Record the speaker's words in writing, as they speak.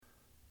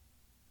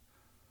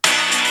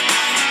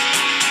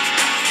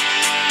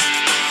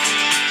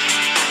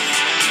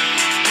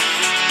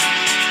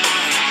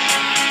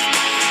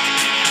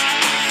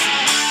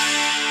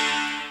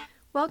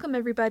Welcome,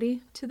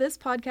 everybody, to This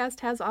Podcast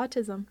Has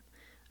Autism.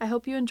 I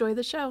hope you enjoy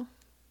the show.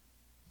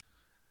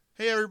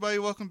 Hey, everybody,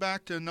 welcome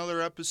back to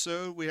another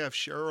episode. We have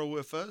Cheryl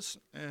with us.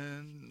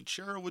 And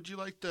Cheryl, would you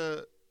like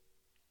to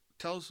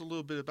tell us a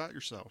little bit about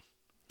yourself?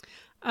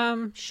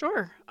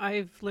 Sure.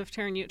 I've lived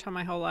here in Utah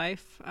my whole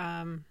life.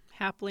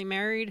 Happily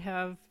married,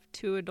 have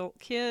 2 adult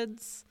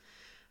kids.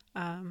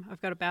 I've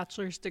got a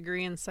bachelor's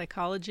degree in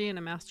psychology and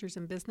a master's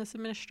in business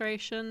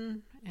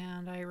administration,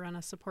 and I run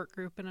a support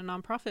group and a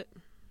nonprofit.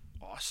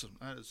 Awesome.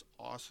 That is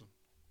awesome.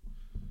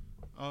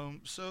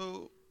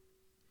 So,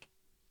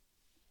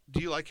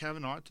 do you like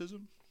having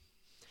autism?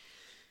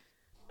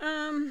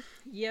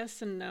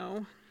 Yes and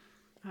no.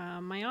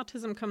 My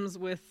autism comes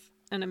with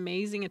an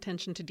amazing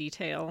attention to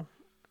detail.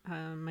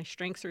 My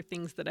strengths are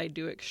things that I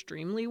do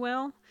extremely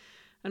well.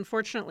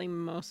 Unfortunately,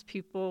 most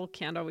people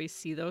can't always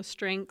see those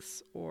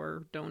strengths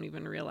or don't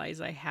even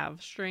realize I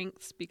have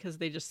strengths because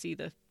they just see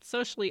the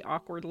socially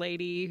awkward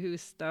lady who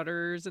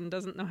stutters and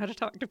doesn't know how to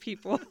talk to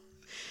people.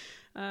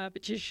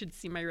 But you should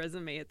see my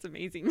resume. It's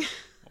amazing.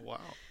 Oh,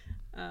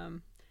 wow.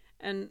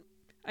 And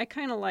I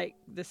kind of like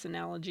this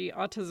analogy.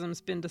 Autism's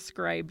been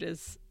described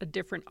as a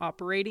different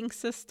operating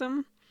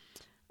system.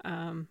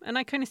 And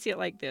I kind of see it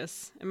like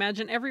this.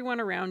 Imagine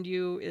everyone around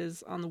you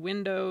is on the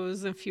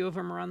Windows, and a few of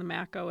them are on the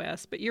Mac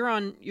OS, but you're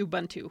on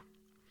Ubuntu.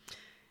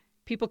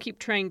 People keep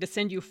trying to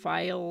send you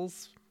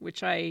files,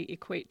 which I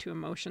equate to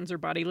emotions or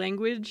body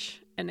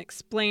language, and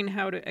explain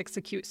how to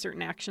execute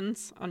certain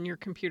actions on your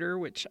computer,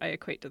 which I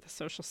equate to the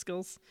social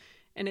skills,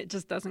 and it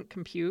just doesn't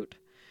compute.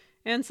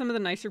 And some of the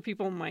nicer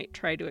people might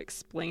try to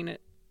explain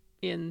it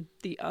in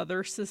the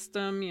other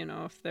system. You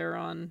know, if they're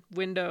on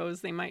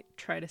Windows, they might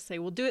try to say,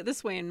 well, do it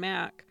this way in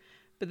Mac,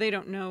 but they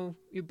don't know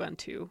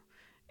Ubuntu.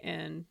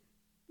 And,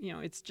 you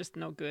know, it's just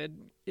no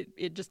good.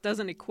 It just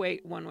doesn't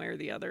equate one way or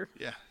the other.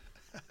 Yeah.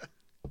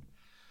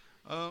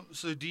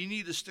 So do you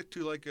need to stick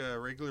to like a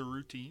regular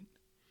routine?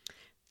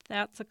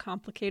 That's a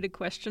complicated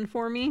question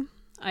for me.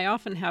 I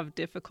often have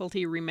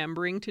difficulty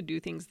remembering to do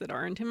things that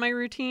aren't in my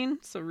routine,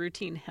 so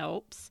routine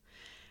helps.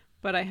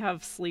 But I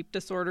have sleep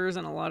disorders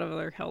and a lot of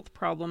other health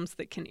problems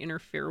that can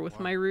interfere with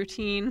my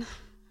routine.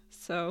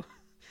 So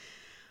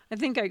I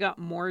think I got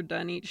more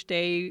done each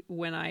day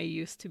when I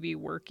used to be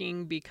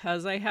working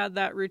because I had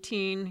that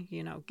routine.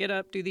 You know, get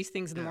up, do these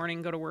things in the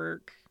morning, go to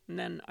work. And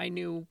then I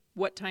knew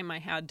what time I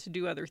had to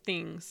do other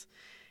things.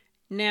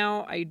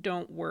 Now I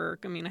don't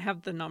work. I mean, I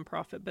have the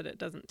nonprofit, but it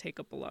doesn't take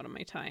up a lot of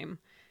my time.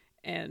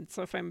 And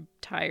so if I'm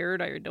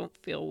tired or don't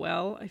feel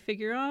well, I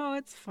figure, oh,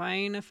 it's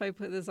fine if I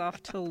put this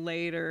off till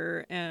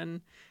later.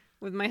 And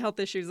with my health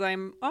issues,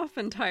 I'm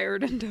often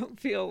tired and don't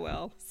feel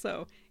well.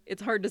 So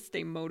it's hard to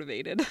stay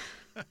motivated.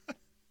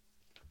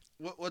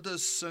 What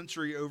does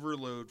sensory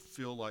overload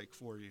feel like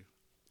for you?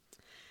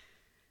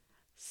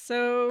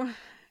 So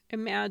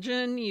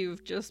imagine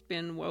you've just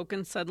been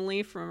woken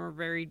suddenly from a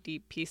very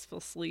deep, peaceful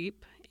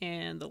sleep,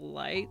 and the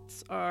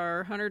lights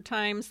are 100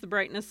 times the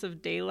brightness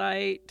of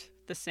daylight.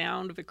 The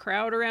sound of a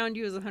crowd around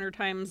you is 100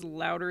 times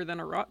louder than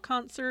a rock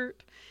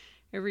concert.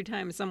 Every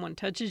time someone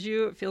touches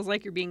you, it feels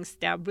like you're being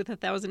stabbed with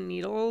 1,000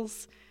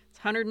 needles. It's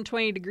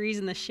 120 degrees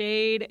in the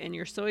shade, and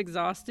you're so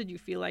exhausted you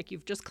feel like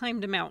you've just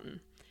climbed a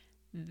mountain.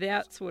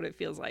 That's what it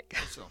feels like.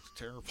 That sounds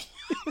terrible.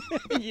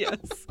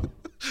 Yes.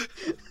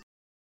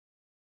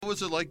 What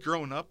was it like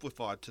growing up with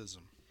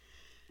autism?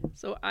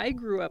 So I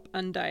grew up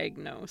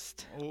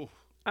undiagnosed. Oh.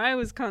 I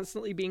was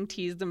constantly being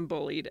teased and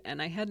bullied, and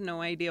I had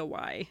no idea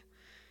why.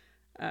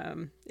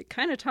 It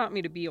kind of taught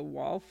me to be a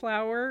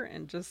wallflower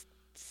and just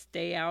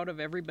stay out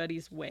of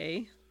everybody's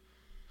way.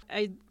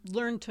 I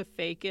learned to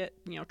fake it,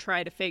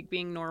 try to fake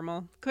being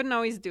normal. Couldn't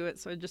always do it,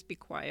 so I'd just be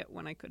quiet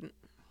when I couldn't.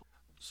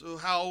 So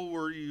how old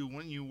were you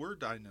when you were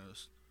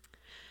diagnosed?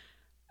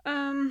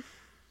 Let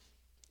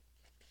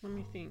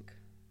me think.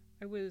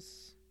 I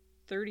was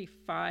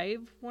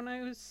 35 when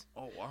I was...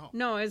 Oh, wow.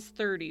 No, I was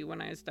 30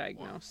 when I was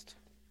diagnosed.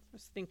 Wow. I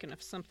was thinking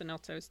of something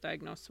else I was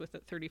diagnosed with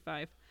at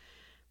 35.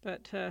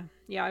 But,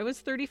 I was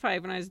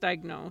 35 when I was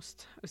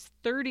diagnosed. I was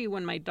 30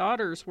 when my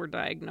daughters were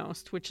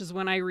diagnosed, which is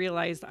when I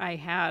realized I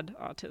had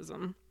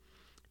autism.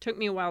 It took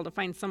me a while to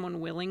find someone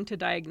willing to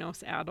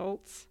diagnose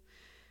adults.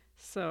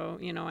 So,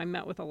 I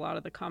met with a lot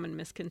of the common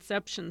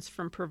misconceptions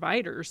from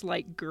providers,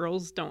 like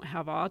girls don't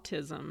have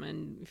autism.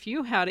 And if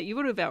you had it, you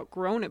would have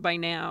outgrown it by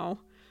now.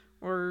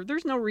 Or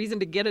there's no reason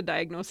to get a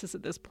diagnosis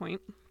at this point.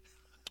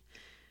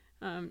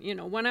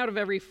 1 out of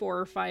every 4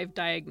 or 5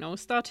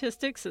 diagnosed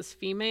autistics is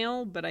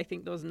female, but I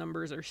think those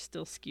numbers are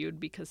still skewed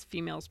because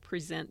females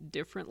present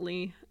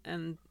differently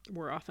and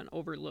we're often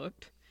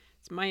overlooked.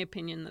 It's my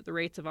opinion that the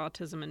rates of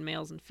autism in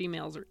males and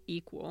females are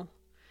equal.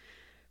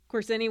 Of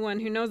course,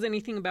 anyone who knows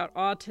anything about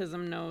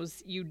autism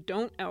knows you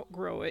don't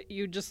outgrow it,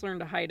 you just learn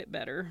to hide it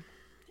better.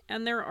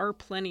 And there are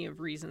plenty of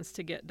reasons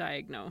to get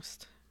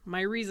diagnosed.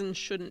 My reason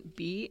shouldn't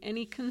be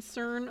any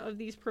concern of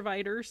these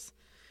providers.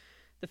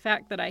 The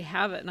fact that I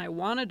have it and I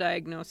want a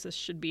diagnosis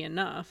should be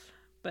enough,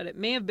 but it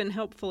may have been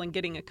helpful in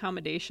getting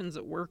accommodations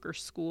at work or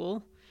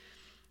school,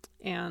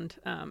 and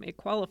it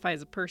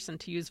qualifies a person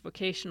to use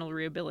vocational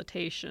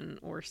rehabilitation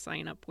or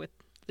sign up with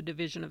the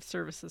Division of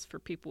Services for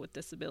People with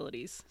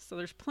Disabilities. So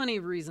there's plenty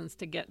of reasons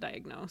to get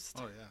diagnosed.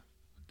 Oh, yeah,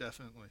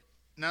 definitely.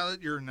 Now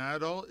that you're an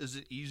adult, is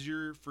it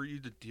easier for you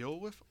to deal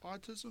with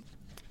autism?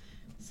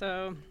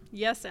 So,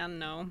 yes and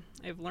no.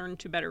 I've learned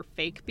to better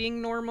fake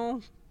being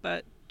normal,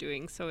 but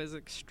doing so is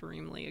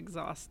extremely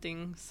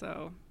exhausting,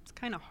 so it's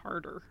kind of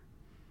harder.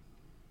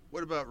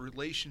 What about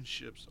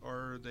relationships?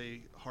 Are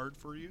they hard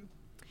for you?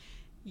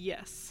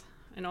 Yes.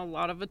 I know a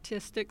lot of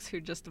autistics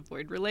who just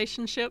avoid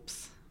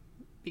relationships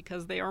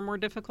because they are more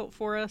difficult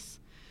for us.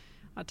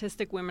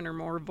 Autistic women are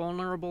more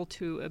vulnerable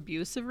to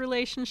abusive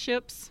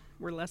relationships.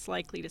 We're less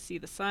likely to see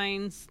the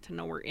signs, to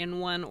know we're in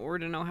one, or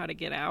to know how to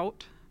get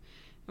out.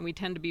 And we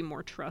tend to be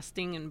more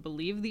trusting and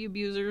believe the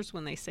abusers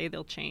when they say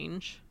they'll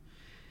change.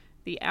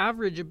 The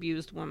average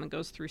abused woman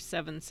goes through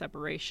 7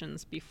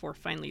 separations before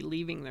finally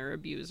leaving their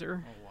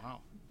abuser. Oh, wow.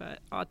 But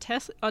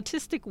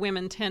autistic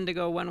women tend to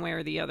go one way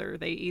or the other.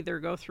 They either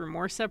go through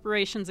more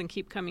separations and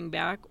keep coming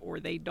back, or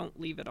they don't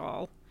leave at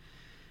all.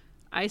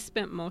 I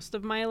spent most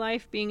of my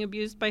life being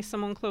abused by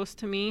someone close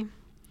to me,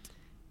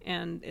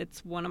 and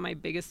it's one of my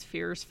biggest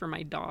fears for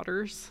my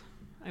daughters.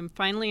 I'm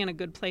finally in a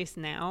good place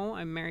now.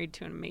 I'm married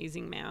to an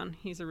amazing man.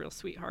 He's a real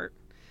sweetheart.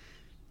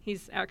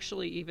 He's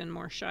actually even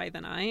more shy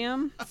than I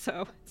am,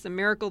 so it's a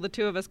miracle the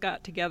two of us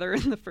got together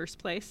in the first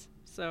place.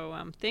 So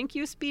thank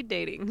you, speed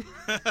dating.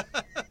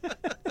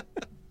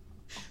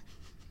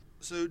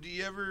 So do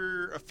you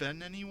ever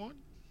offend anyone?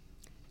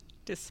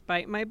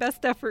 Despite my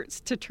best efforts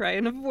to try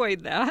and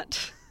avoid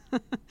that,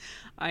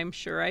 I'm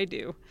sure I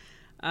do.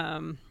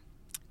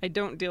 I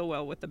don't deal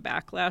well with the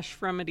backlash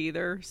from it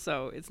either,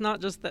 so it's not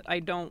just that I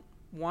don't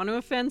want to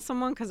offend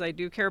someone, because I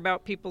do care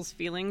about people's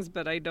feelings,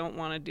 but I don't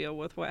want to deal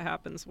with what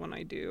happens when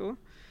I do.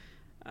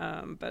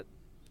 But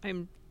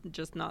I'm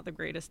just not the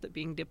greatest at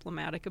being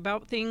diplomatic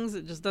about things.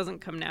 It just doesn't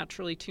come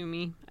naturally to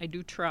me. I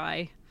do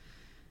try.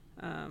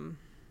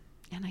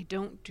 And I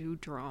don't do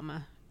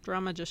drama.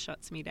 Drama just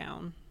shuts me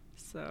down.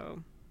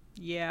 So,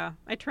 yeah,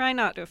 I try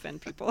not to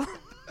offend people.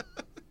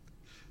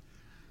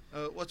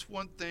 What's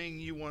one thing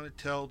you want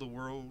to tell the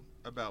world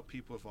about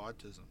people with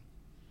autism?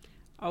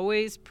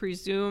 Always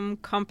presume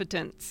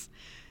competence.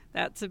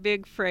 That's a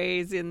big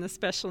phrase in the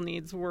special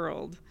needs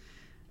world.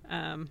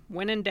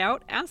 When in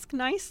doubt, ask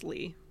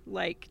nicely.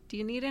 Like, do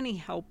you need any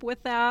help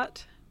with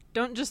that?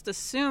 Don't just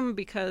assume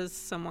because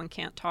someone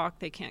can't talk,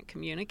 they can't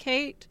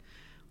communicate,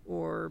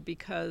 or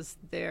because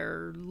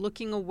they're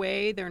looking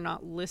away, they're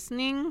not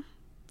listening.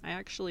 I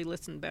actually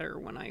listen better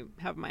when I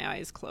have my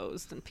eyes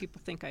closed, and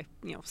people think I,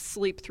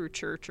 sleep through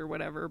church or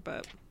whatever,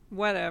 but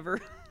whatever.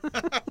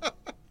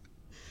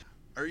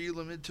 Are you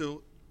limited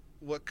to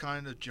what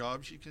kind of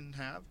jobs you can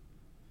have?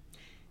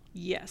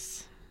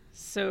 Yes.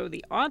 So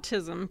the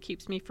autism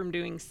keeps me from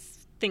doing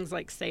things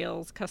like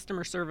sales,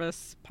 customer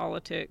service,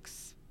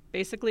 politics,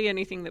 basically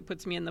anything that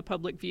puts me in the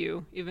public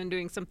view. Even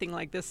doing something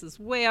like this is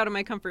way out of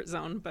my comfort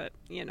zone, but,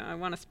 I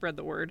want to spread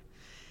the word.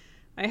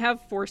 I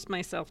have forced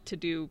myself to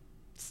do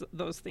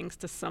those things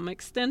to some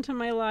extent in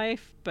my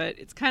life, but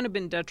it's kind of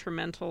been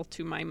detrimental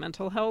to my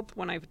mental health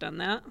when I've done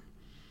that.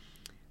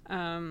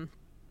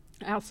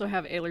 I also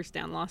have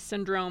Ehlers-Danlos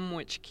syndrome,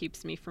 which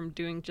keeps me from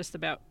doing just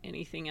about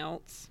anything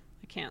else.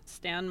 I can't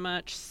stand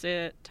much,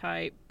 sit,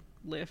 type,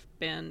 lift,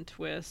 bend,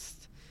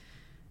 twist,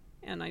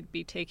 and I'd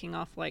be taking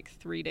off like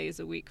 3 days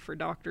a week for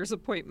doctor's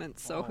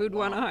appointments, so who'd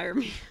want to hire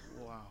me?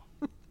 Wow.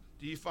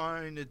 Do you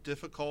find it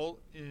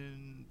difficult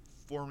in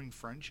forming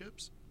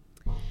friendships?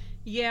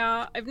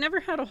 Yeah, I've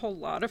never had a whole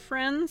lot of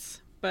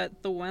friends,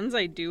 but the ones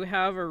I do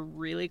have are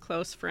really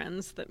close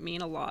friends that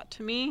mean a lot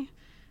to me.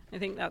 I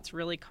think that's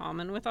really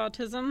common with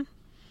autism.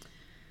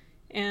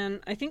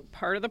 And I think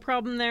part of the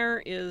problem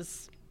there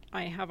is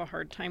I have a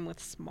hard time with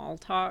small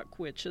talk,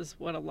 which is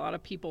what a lot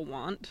of people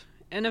want.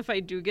 And if I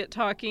do get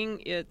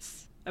talking,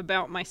 it's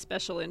about my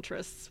special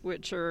interests,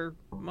 which are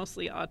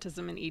mostly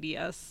autism and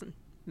EDS, and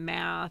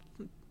math,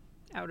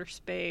 outer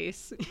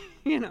space,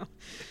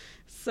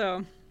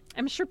 So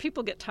I'm sure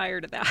people get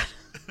tired of that.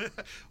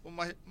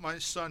 Well, my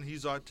son,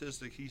 he's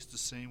autistic. He's the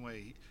same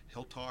way.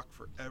 He'll talk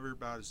forever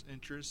about his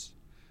interests.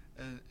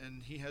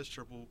 And he has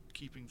trouble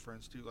keeping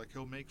friends too. Like,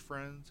 he'll make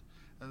friends,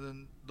 and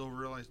then they'll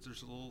realize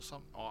there's a little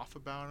something off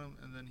about him,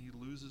 and then he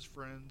loses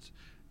friends,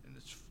 and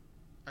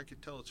I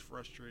could tell it's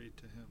frustrating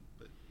to him.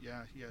 But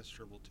yeah, he has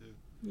trouble too.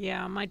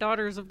 Yeah, my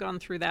daughters have gone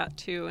through that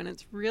too, and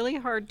it's really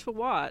hard to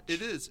watch.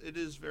 It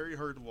is very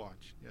hard to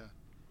watch. Yeah.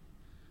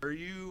 Are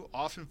you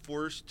often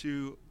forced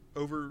to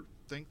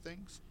overthink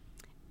things?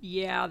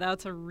 Yeah,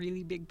 that's a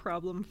really big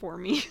problem for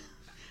me.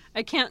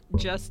 I can't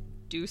just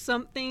do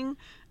something.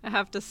 I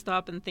have to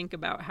stop and think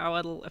about how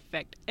it'll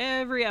affect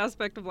every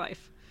aspect of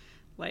life.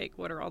 Like,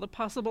 what are all the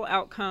possible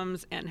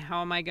outcomes, and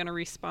how am I going to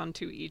respond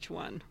to each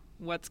one?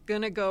 What's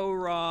going to go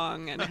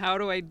wrong, and how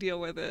do I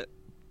deal with it?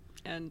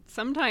 And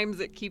sometimes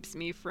it keeps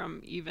me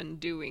from even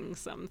doing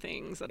some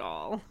things at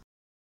all.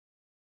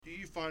 Do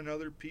you find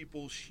other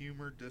people's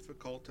humor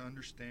difficult to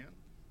understand?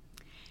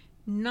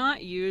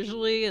 Not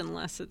usually,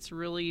 unless it's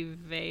really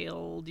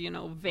veiled,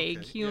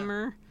 vague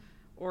humor,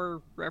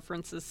 or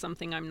references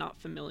something I'm not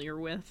familiar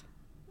with.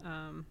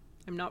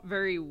 I'm not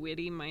very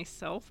witty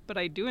myself, but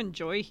I do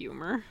enjoy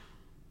humor.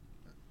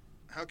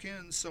 How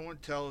can someone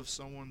tell if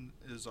someone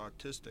is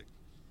autistic?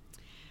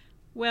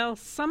 Well,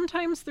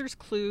 sometimes there's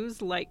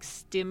clues like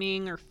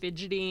stimming or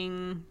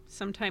fidgeting.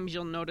 Sometimes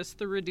you'll notice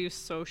the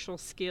reduced social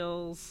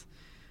skills.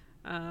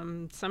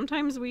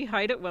 Sometimes we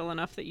hide it well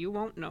enough that you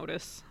won't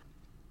notice.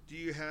 Do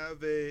you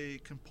have a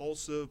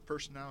compulsive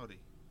personality?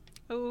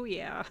 Oh,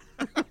 yeah.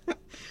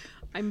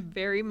 I'm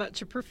very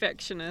much a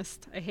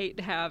perfectionist. I hate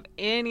to have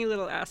any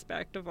little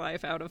aspect of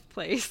life out of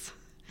place.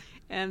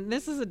 And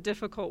this is a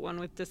difficult one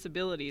with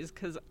disabilities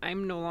because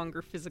I'm no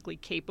longer physically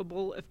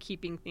capable of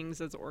keeping things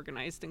as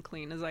organized and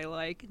clean as I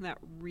like, and that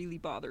really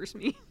bothers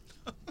me.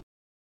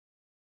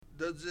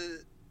 Does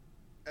it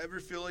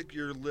ever feel like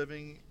you're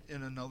living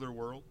in another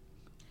world?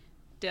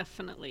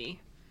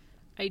 Definitely.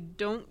 I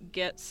don't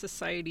get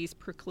society's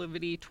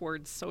proclivity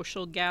towards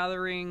social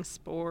gatherings,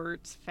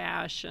 sports,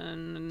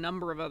 fashion, a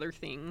number of other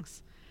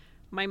things.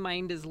 My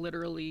mind is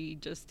literally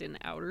just in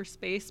outer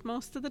space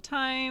most of the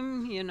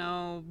time,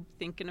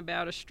 thinking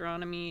about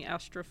astronomy,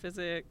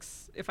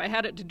 astrophysics. If I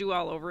had it to do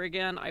all over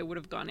again, I would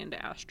have gone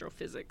into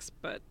astrophysics,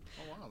 but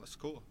Oh, wow, that's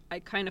cool. I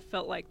kind of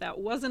felt like that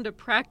wasn't a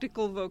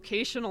practical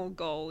vocational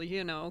goal,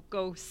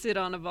 go sit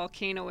on a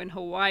volcano in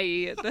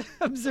Hawaii at the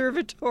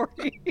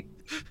observatory.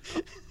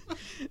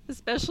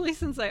 Especially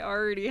since I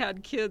already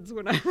had kids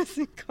when I was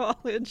in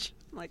college.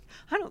 I'm like,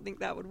 I don't think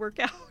that would work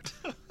out.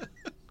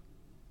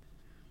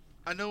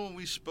 I know when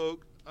we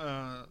spoke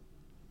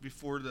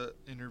before the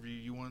interview,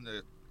 you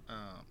wanted to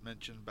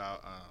mention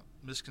about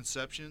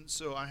misconceptions.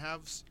 So I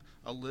have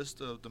a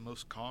list of the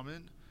most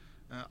common.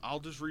 I'll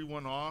just read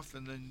one off,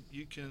 and then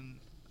you can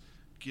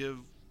give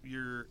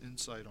your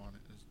insight on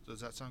it.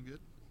 Does that sound good?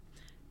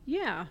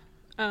 Yeah.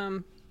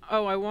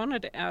 I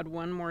wanted to add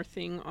one more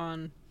thing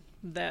on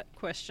that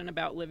question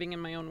about living in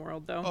my own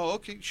world, though. Oh,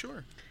 okay,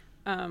 sure.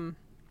 The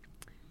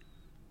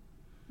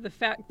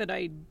fact that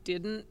I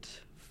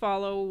didn't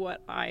follow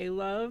what I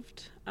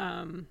loved,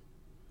 and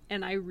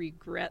I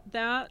regret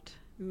that,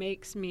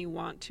 makes me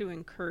want to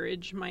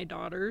encourage my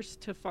daughters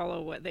to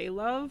follow what they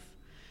love.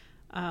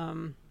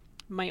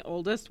 My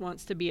oldest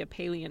wants to be a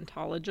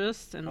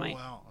paleontologist, and my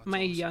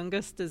awesome.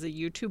 youngest is a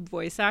YouTube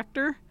voice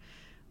actor.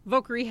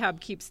 Voc Rehab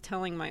keeps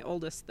telling my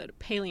oldest that a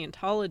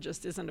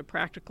paleontologist isn't a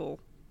practical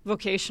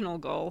vocational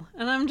goal,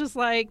 and I'm just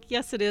like,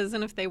 yes it is,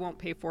 and if they won't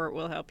pay for it,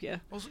 we'll help you.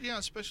 Well, yeah,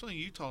 especially in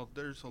Utah.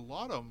 There's a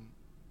lot of them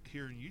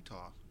here in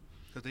Utah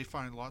because they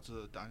find lots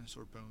of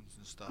dinosaur bones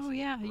and stuff. Oh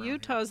yeah, here.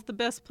 Utah's the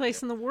best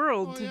place in the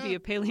world to be a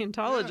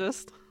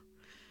paleontologist. Yeah.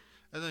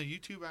 And then a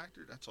YouTube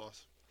actor, that's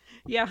awesome.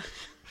 Yeah.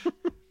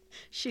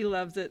 She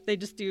loves it. They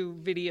just do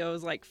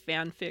videos like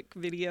fanfic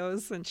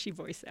videos, and she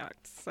voice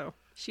acts, so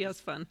she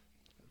has fun.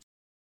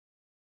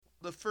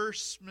 The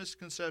first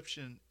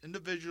misconception,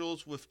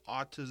 individuals with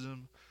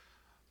autism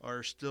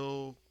are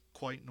still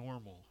quite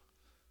normal.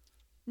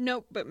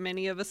 Nope, but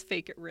many of us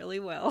fake it really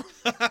well.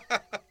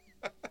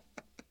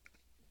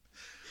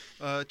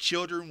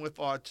 Children with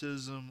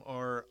autism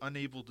are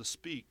unable to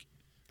speak.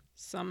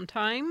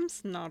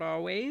 Sometimes, not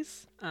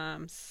always.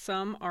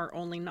 Some are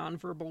only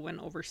nonverbal when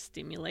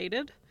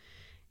overstimulated,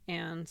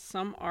 and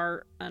some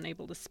are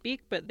unable to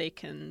speak, but they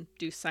can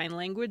do sign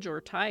language or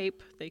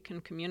type. They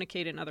can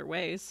communicate in other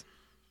ways.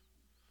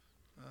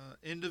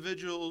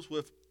 Individuals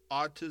with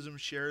autism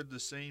share the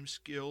same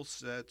skill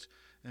sets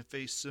and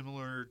face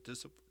similar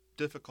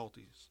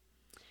difficulties.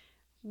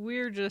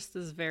 We're just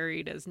as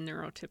varied as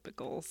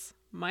neurotypicals.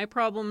 My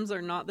problems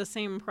are not the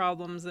same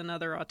problems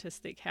another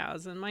autistic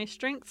has, and my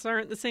strengths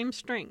aren't the same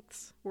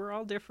strengths. We're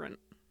all different.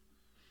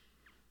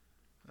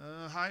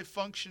 High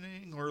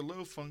functioning or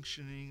low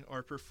functioning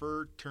are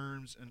preferred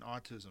terms in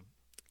autism.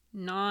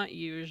 Not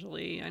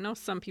usually. I know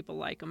some people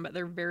like them, but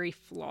they're very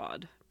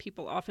flawed.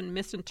 People often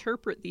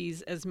misinterpret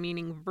these as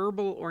meaning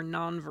verbal or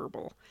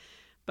nonverbal.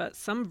 But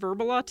some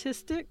verbal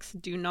autistics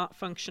do not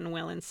function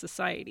well in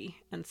society,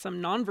 and some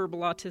nonverbal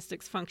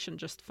autistics function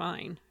just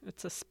fine.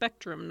 It's a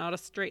spectrum, not a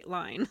straight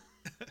line.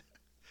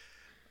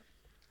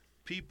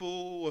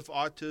 People with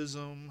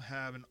autism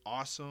have an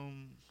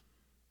awesome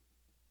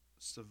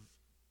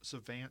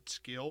savant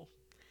skill.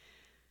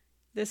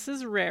 This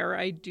is rare.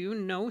 I do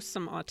know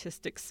some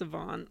autistic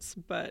savants,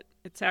 but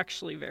it's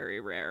actually very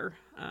rare.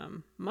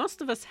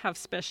 Most of us have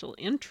special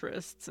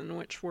interests in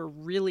which we're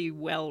really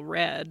well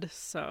read,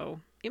 so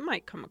it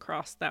might come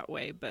across that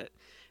way, but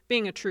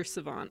being a true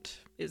savant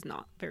is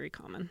not very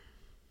common.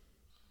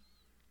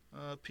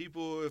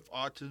 People with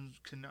autism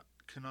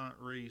cannot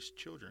raise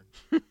children,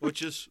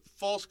 which is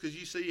false because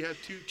you say you have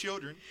 2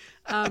 children.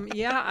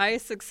 Yeah, I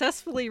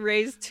successfully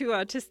raised 2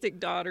 autistic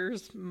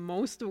daughters,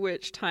 most of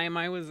which time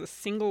I was a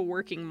single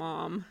working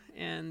mom,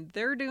 and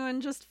they're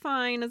doing just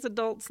fine as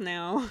adults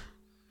now.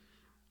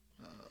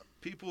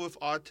 People with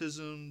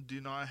autism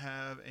do not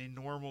have a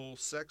normal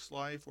sex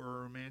life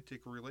or romantic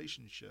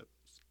relationships.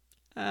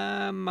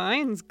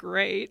 Mine's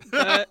great,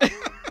 but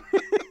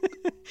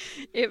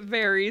it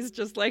varies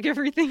just like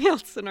everything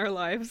else in our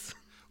lives.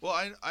 Well,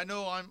 I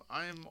know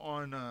I'm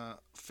on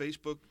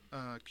Facebook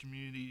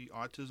community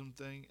autism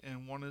thing,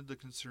 and one of the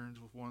concerns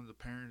with one of the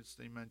parents,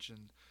 they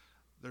mentioned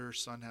their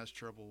son has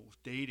trouble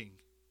with dating,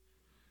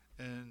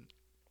 and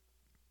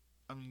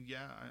I mean,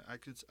 yeah, I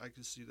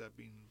could see that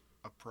being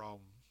a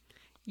problem.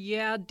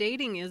 Yeah,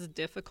 dating is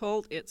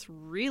difficult. It's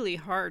really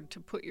hard to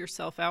put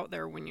yourself out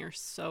there when you're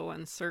so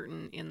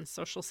uncertain in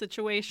social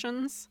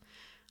situations.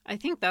 I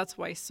think that's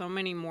why so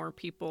many more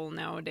people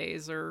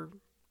nowadays are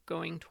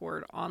going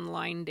toward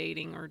online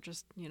dating or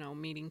just,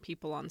 meeting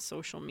people on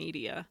social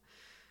media.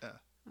 Yeah.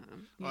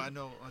 Well, I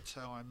know that's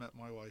how I met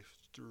my wife,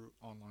 through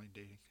online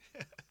dating.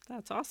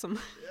 That's awesome.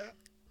 Yeah.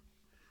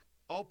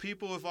 All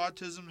people with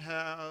autism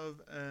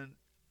have an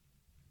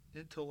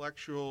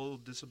intellectual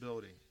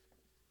disability.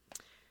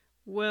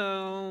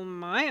 Well,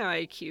 my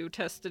IQ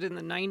tested in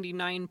the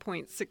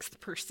 99.6th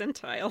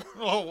percentile.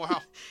 Oh,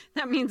 wow.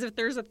 That means if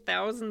there's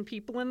 1,000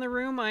 people in the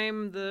room,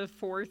 I'm the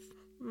fourth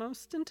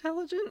most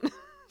intelligent.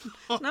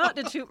 Not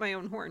to toot my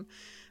own horn.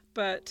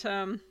 But,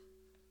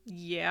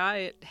 yeah,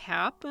 it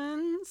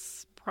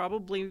happens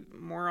probably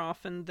more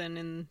often than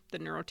in the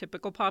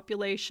neurotypical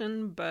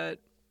population, but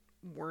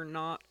we're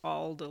not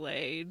all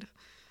delayed.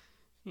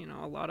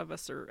 A lot of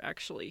us are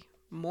actually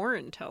more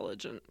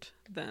intelligent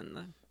than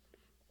the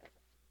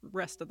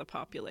rest of the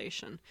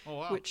population. Oh,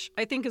 wow. Which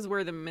I think is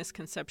where the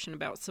misconception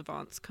about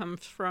savants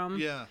comes from.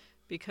 Yeah.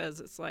 Because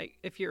it's like,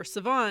 if you're a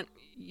savant,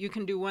 you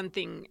can do one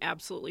thing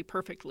absolutely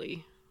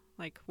perfectly.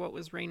 Like, what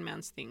was Rain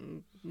Man's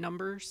thing?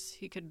 Numbers?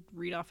 He could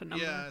read off a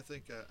number? Yeah, I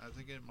think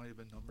it might have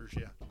been numbers,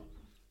 yeah.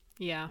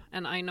 Yeah,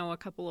 and I know a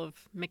couple of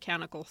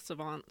mechanical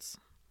savants.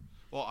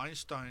 Well,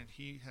 Einstein,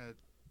 he had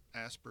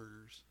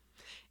Asperger's.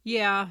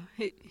 Yeah,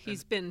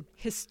 he's been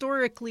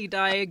historically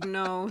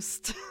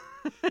diagnosed.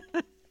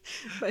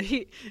 But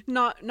he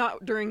not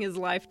during his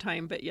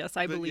lifetime, but yes,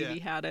 I believe he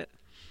had it.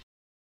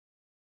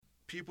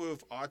 People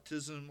with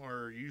autism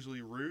are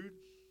usually rude?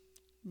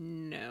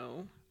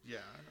 No. Yeah,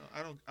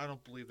 I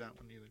don't believe that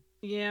one either.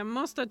 Yeah,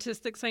 most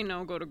autistics I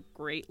know go to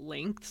great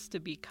lengths to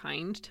be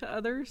kind to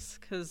others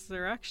because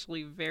they're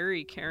actually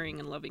very caring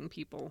and loving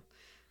people.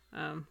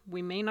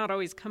 We may not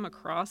always come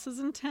across as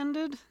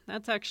intended.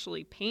 That's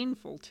actually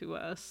painful to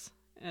us.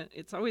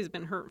 It's always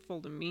been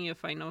hurtful to me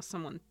if I know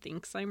someone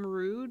thinks I'm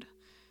rude,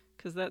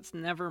 because that's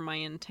never my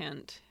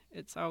intent.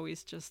 It's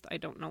always just I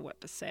don't know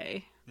what to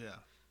say. Yeah.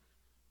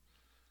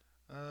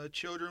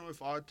 Children with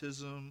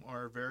autism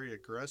are very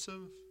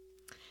aggressive.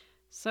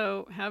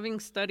 So, having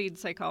studied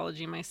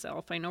psychology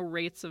myself, I know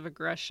rates of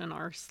aggression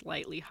are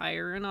slightly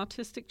higher in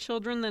autistic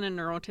children than in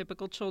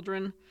neurotypical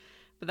children,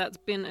 but that's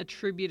been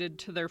attributed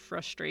to their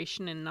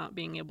frustration in not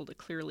being able to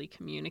clearly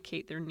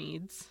communicate their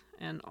needs,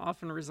 and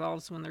often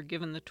resolves when they're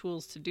given the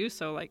tools to do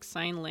so, like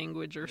sign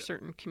language or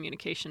certain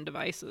communication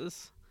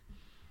devices.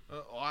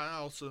 I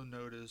also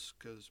notice,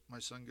 because my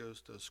son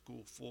goes to a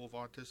school full of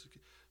autistic,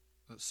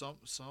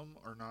 some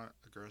are not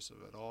aggressive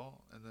at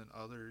all, and then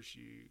others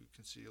you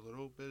can see a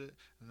little bit,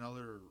 and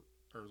others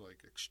are like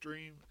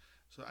extreme.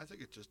 So I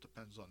think it just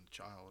depends on the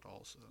child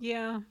also.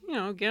 Yeah,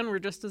 again, we're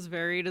just as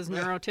varied as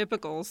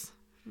neurotypicals.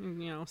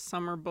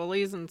 Some are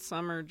bullies and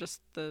some are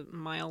just the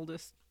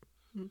mildest,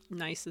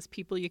 nicest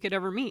people you could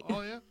ever meet.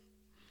 Oh, yeah.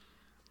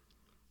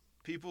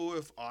 People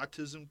with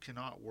autism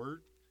cannot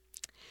work.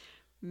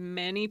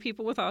 Many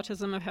people with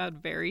autism have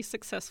had very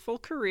successful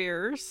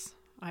careers.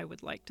 I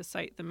would like to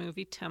cite the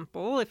movie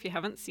Temple. If you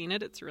haven't seen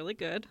it, it's really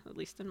good, at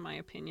least in my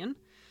opinion.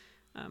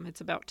 It's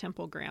about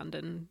Temple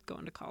Grandin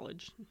going to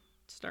college,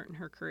 starting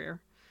her career.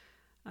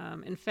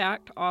 In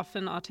fact,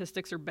 often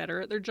autistics are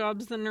better at their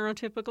jobs than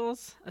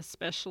neurotypicals,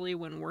 especially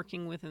when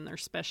working within their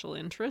special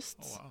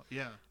interests. Oh, wow.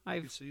 Yeah,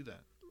 I can see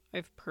that.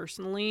 I've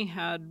personally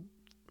had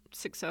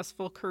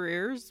successful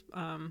careers.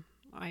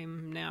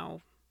 I'm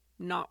now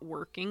not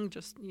working,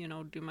 just,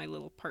 do my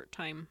little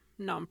part-time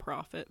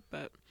nonprofit,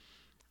 but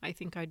I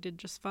think I did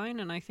just fine,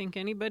 and I think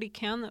anybody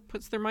can that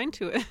puts their mind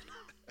to it.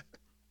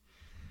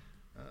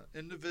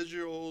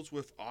 Individuals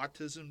with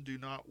autism do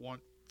not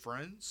want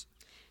friends.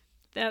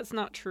 That's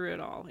not true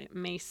at all. It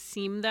may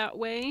seem that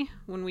way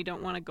when we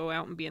don't want to go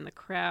out and be in the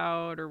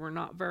crowd, or we're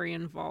not very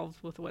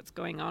involved with what's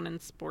going on in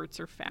sports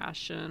or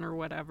fashion or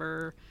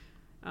whatever,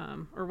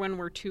 or when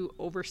we're too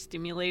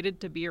overstimulated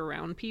to be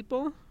around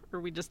people, or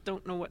we just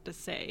don't know what to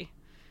say.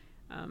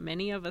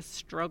 Many of us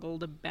struggle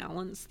to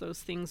balance those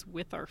things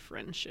with our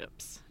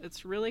friendships.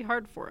 It's really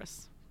hard for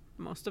us.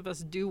 Most of us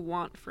do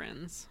want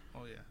friends.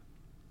 Oh, yeah.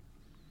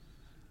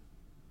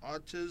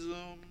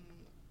 Autism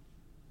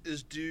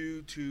is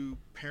due to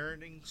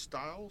parenting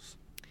styles?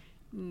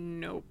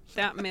 Nope.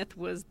 That myth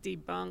was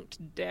debunked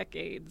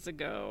decades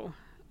ago.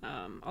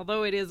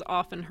 Although it is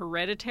often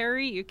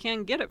hereditary, you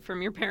can get it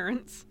from your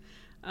parents.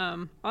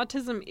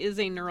 Autism is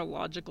a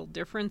neurological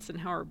difference in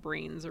how our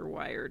brains are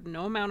wired.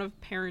 No amount of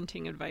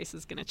parenting advice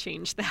is going to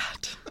change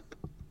that.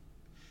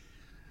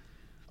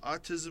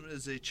 Autism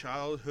is a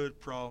childhood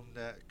problem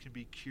that can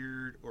be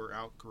cured or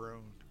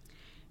outgrown.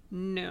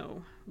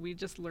 No, we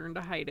just learn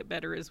to hide it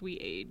better as we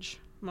age,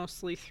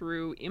 mostly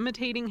through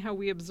imitating how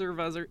we observe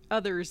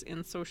others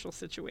in social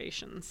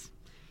situations.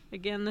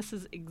 Again, this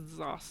is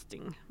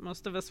exhausting.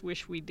 Most of us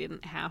wish we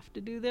didn't have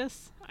to do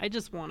this. I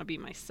just want to be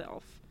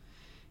myself.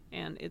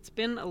 And it's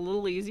been a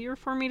little easier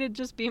for me to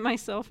just be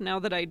myself now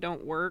that I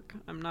don't work.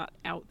 I'm not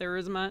out there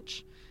as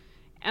much.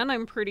 And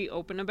I'm pretty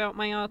open about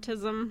my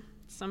autism.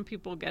 Some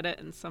people get it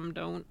and some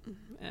don't.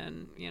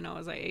 And,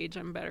 as I age,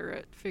 I'm better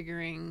at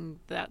figuring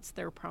that's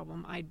their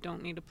problem. I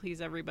don't need to please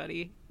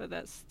everybody, but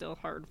that's still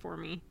hard for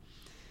me.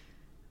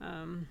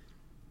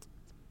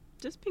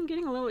 Just been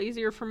getting a little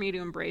easier for me to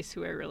embrace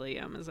who I really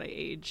am as I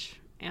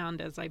age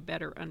and as I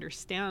better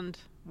understand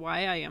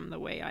why I am the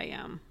way I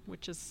am,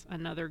 which is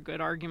another good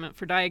argument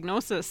for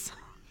diagnosis.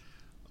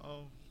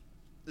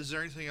 Is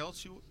there anything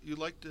else you'd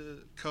like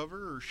to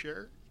cover or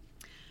share?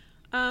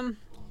 I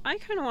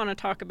kind of want to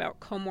talk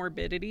about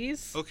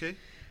comorbidities. Okay.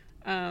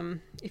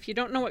 If you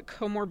don't know what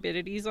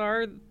comorbidities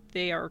are,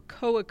 they are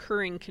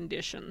co-occurring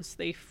conditions.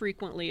 They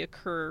frequently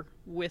occur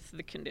with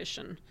the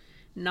condition.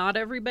 Not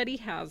everybody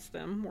has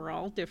them. We're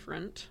all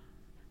different.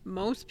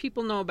 Most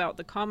people know about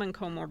the common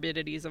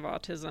comorbidities of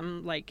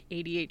autism, like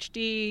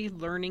ADHD,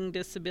 learning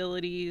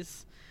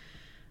disabilities.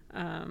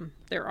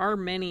 There are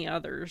many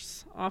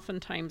others.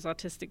 Oftentimes,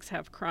 autistics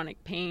have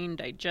chronic pain,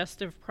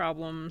 digestive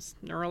problems,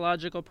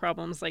 neurological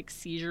problems like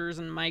seizures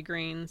and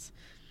migraines.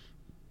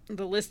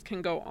 The list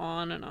can go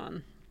on and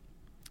on.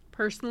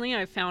 Personally,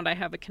 I found I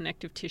have a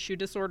connective tissue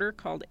disorder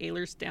called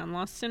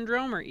Ehlers-Danlos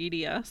syndrome, or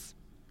EDS.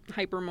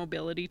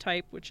 Hypermobility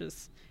type, which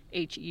is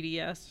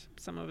HEDS.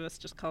 Some of us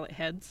just call it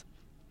HEDS.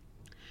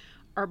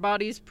 Our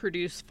bodies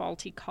produce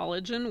faulty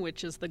collagen,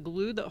 which is the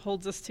glue that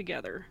holds us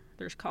together.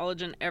 There's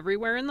collagen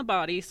everywhere in the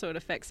body, so it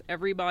affects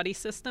every body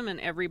system and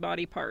every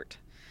body part.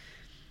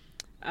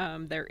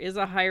 There is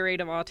a high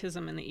rate of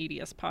autism in the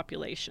EDS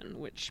population,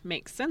 which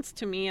makes sense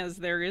to me as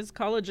there is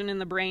collagen in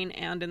the brain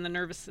and in the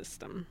nervous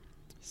system.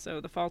 So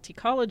the faulty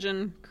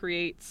collagen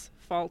creates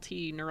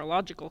faulty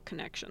neurological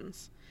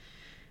connections.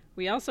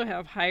 We also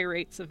have high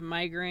rates of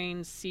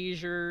migraines,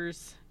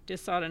 seizures,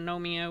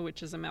 dysautonomia,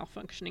 which is a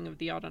malfunctioning of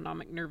the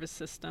autonomic nervous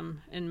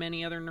system, and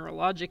many other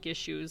neurologic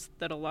issues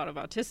that a lot of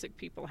autistic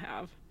people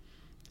have.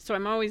 So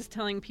I'm always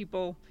telling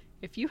people,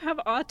 if you have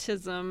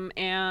autism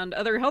and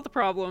other health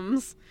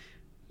problems,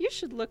 you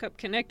should look up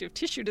connective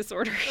tissue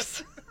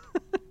disorders.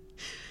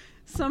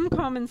 Some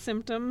common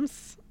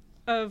symptoms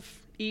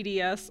of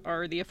EDS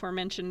are the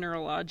aforementioned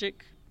neurologic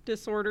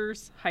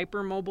disorders,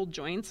 hypermobile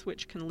joints,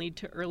 which can lead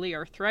to early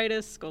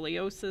arthritis,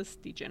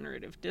 scoliosis,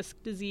 degenerative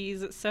disc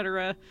disease,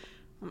 etc.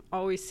 I'm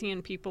always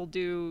seeing people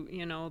do,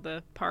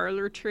 the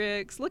parlor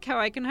tricks. Look how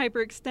I can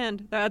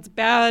hyperextend. That's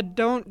bad.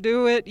 Don't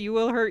do it. You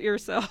will hurt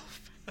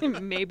yourself.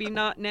 Maybe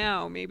not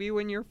now. Maybe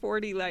when you're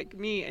 40 like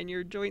me and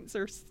your joints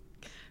are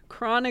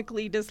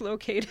chronically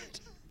dislocated.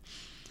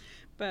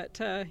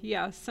 But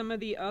some of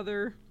the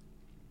other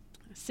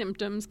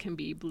symptoms can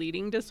be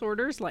bleeding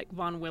disorders like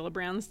von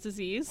Willebrand's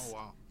disease. Oh,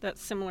 wow.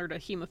 That's similar to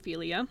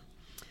hemophilia.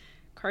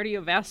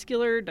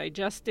 Cardiovascular,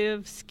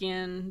 digestive,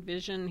 skin,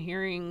 vision,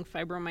 hearing,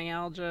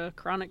 fibromyalgia,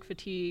 chronic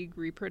fatigue,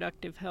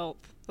 reproductive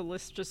health. The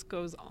list just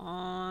goes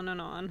on and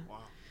on. Wow.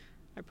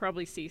 I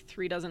probably see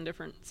 36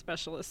 different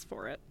specialists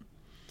for it.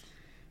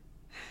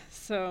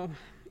 So,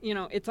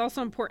 it's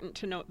also important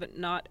to note that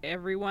not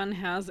everyone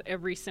has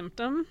every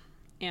symptom,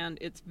 and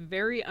it's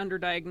very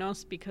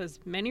underdiagnosed because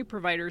many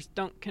providers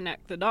don't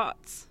connect the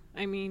dots.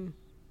 I mean,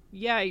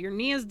 your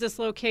knee is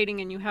dislocating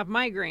and you have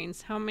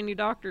migraines. How many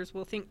doctors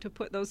will think to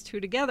put those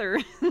two together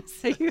and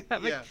say you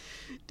have a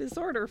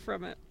disorder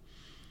from it?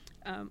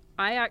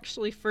 I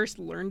actually first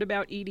learned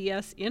about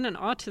EDS in an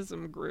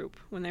autism group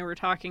when they were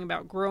talking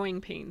about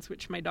growing pains,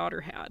 which my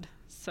daughter had.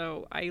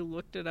 So I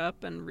looked it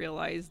up and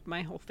realized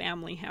my whole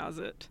family has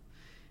it.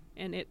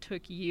 And it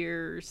took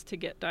years to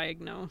get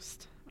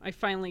diagnosed. I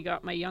finally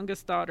got my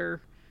youngest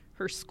daughter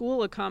her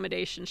school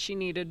accommodation she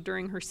needed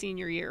during her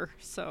senior year.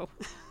 So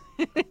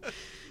a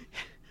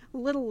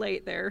little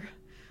late there.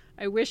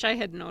 I wish I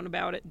had known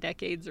about it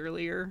decades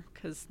earlier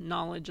because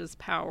knowledge is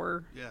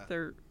power. Yeah.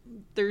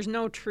 There's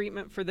no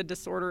treatment for the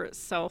disorder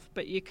itself,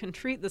 but you can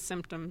treat the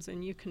symptoms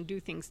and you can do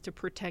things to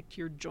protect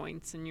your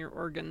joints and your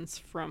organs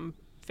from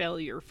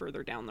failure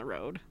further down the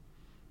road.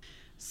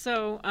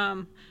 So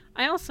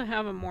I also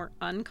have a more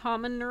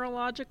uncommon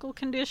neurological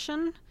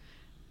condition.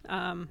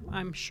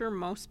 I'm sure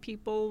most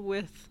people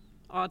with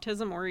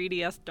autism or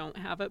EDS don't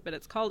have it, but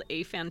it's called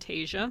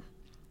aphantasia.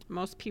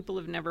 Most people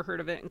have never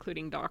heard of it,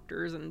 including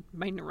doctors, and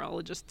my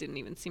neurologist didn't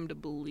even seem to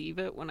believe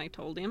it when I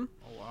told him.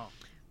 Oh, wow.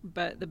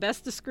 But the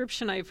best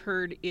description I've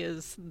heard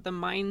is the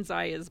mind's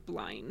eye is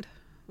blind.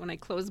 When I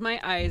close my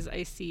eyes,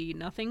 I see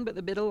nothing but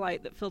the bit of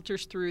light that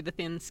filters through the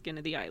thin skin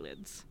of the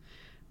eyelids.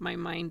 My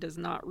mind does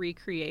not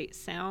recreate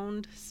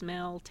sound,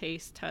 smell,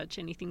 taste, touch,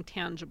 anything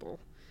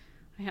tangible.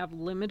 I have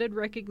limited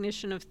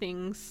recognition of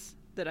things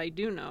that I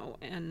do know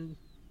and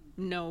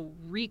no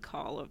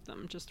recall of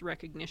them, just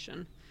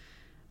recognition.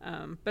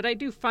 But I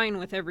do fine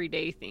with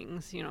everyday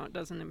things. It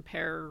doesn't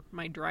impair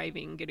my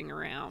driving, getting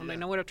around. Yeah. I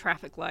know what a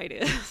traffic light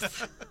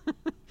is.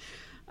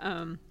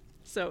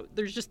 So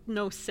there's just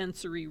no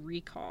sensory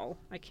recall.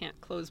 I can't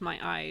close my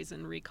eyes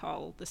and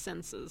recall the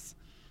senses.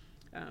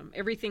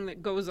 Everything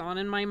that goes on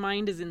in my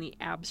mind is in the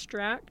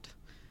abstract.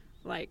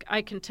 Like,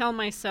 I can tell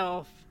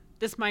myself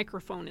this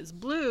microphone is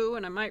blue,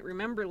 and I might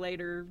remember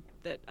later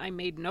that I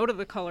made note of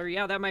the color.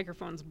 Yeah, that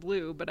microphone's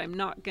blue, but I'm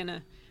not going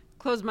to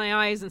close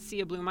my eyes and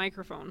see a blue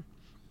microphone.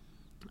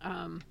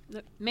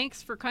 That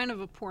makes for kind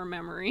of a poor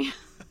memory.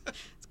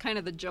 It's kind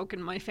of the joke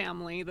in my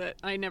family that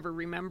I never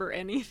remember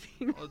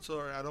anything. Well, it's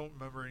all right. I don't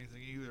remember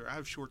anything either. I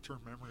have short-term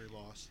memory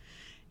loss.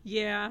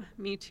 Yeah,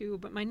 me too,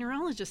 but my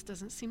neurologist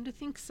doesn't seem to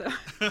think so.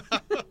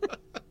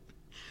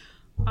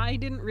 I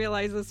didn't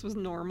realize this was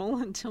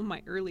normal until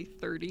my early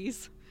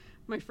 30s.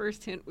 My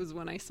first hint was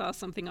when I saw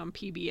something on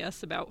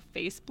PBS about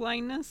face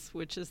blindness,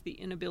 which is the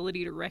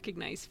inability to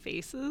recognize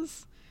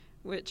faces,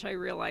 which I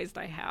realized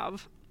I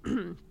have.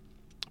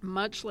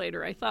 Much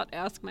later, I thought to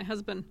ask my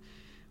husband,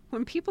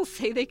 when people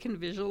say they can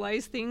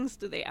visualize things,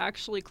 do they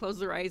actually close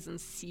their eyes and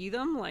see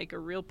them like a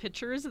real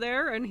picture is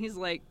there? And he's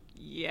like,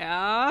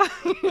 yeah,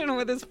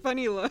 with this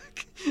funny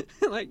look.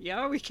 Like,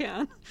 yeah, we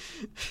can.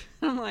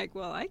 I'm like,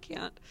 well, I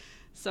can't.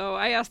 So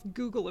I asked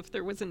Google if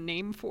there was a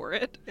name for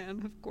it.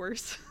 And of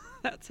course,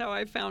 that's how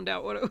I found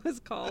out what it was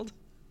called.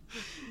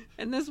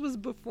 And this was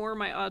before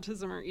my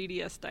autism or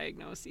EDS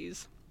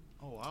diagnoses.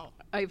 Oh, wow.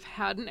 I've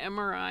had an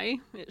MRI.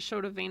 It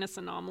showed a venous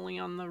anomaly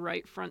on the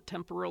right front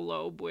temporal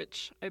lobe,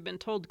 which I've been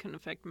told can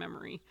affect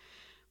memory.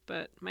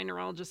 But my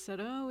neurologist said,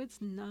 oh,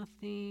 it's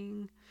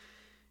nothing.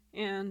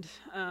 And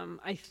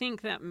I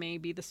think that may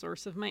be the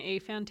source of my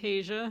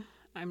aphantasia.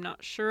 I'm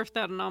not sure if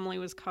that anomaly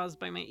was caused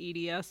by my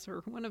EDS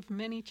or one of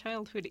many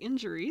childhood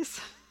injuries.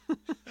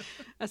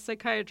 A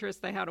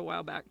psychiatrist I had a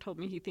while back told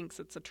me he thinks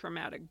it's a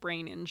traumatic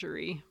brain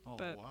injury. Oh,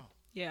 but wow.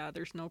 yeah,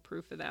 there's no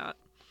proof of that.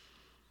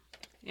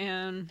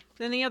 And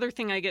then the other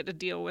thing I get to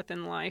deal with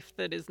in life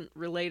that isn't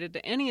related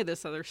to any of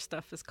this other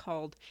stuff is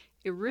called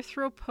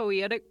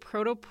erythropoietic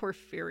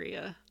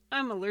protoporphyria.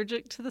 I'm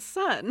allergic to the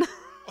sun.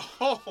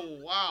 Oh,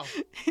 wow.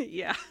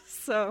 Yeah,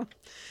 so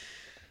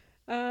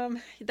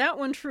that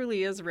one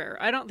truly is rare.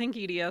 I don't think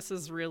EDS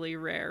is really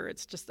rare.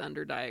 It's just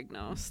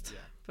underdiagnosed. Yeah.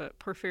 But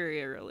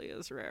porphyria really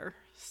is rare.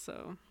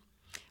 So,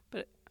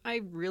 but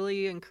I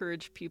really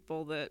encourage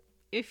people that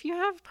if you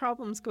have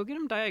problems, go get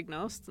them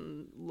diagnosed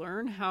and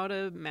learn how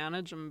to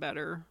manage them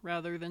better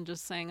rather than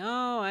just saying,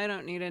 oh, I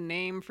don't need a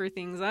name for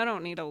things. I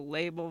don't need a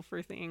label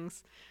for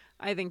things.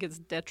 I think it's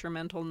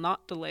detrimental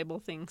not to label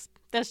things.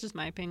 That's just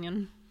my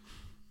opinion.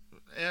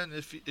 And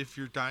if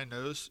you're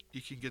diagnosed,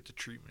 you can get the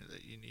treatment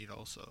that you need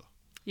also.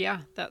 Yeah,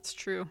 that's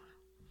true.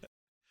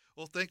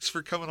 Well, thanks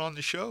for coming on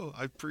the show.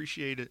 I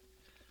appreciate it.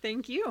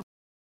 Thank you.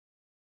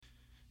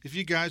 If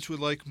you guys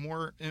would like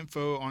more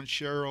info on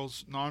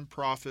Cheryl's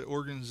nonprofit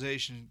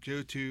organization,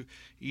 go to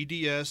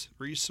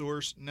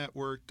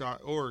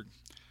edsresourcenetwork.org.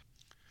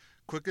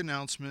 Quick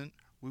announcement,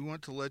 we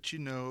want to let you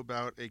know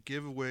about a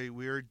giveaway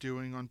we are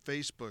doing on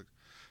Facebook.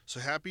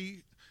 So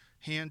Happy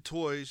Hand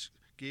Toys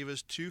gave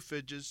us 2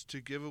 fidgets to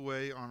give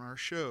away on our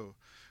show.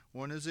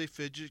 One is a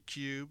fidget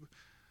cube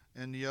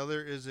and the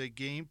other is a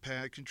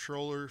gamepad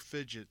controller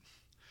fidget.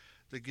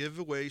 The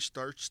giveaway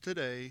starts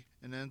today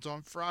and ends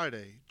on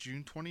Friday,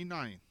 June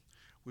 29th.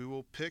 We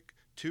will pick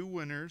 2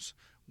 winners,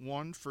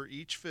 1 for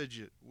each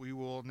fidget. We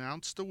will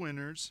announce the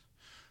winners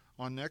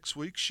on next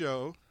week's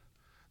show.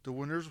 The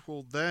winners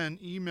will then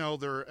email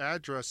their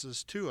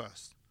addresses to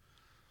us.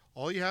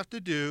 All you have to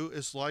do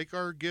is like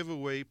our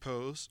giveaway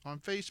post on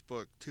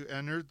Facebook to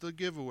enter the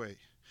giveaway.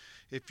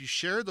 If you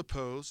share the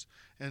post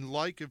and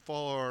like and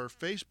follow our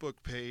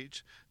Facebook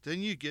page,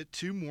 then you get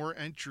 2 more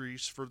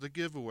entries for the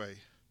giveaway.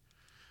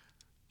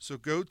 So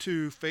go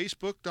to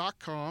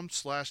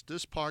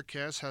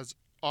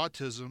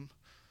facebook.com/thispodcasthasautism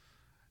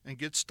and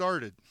get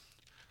started.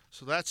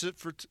 So that's it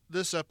for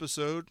this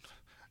episode.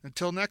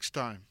 Until next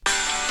time.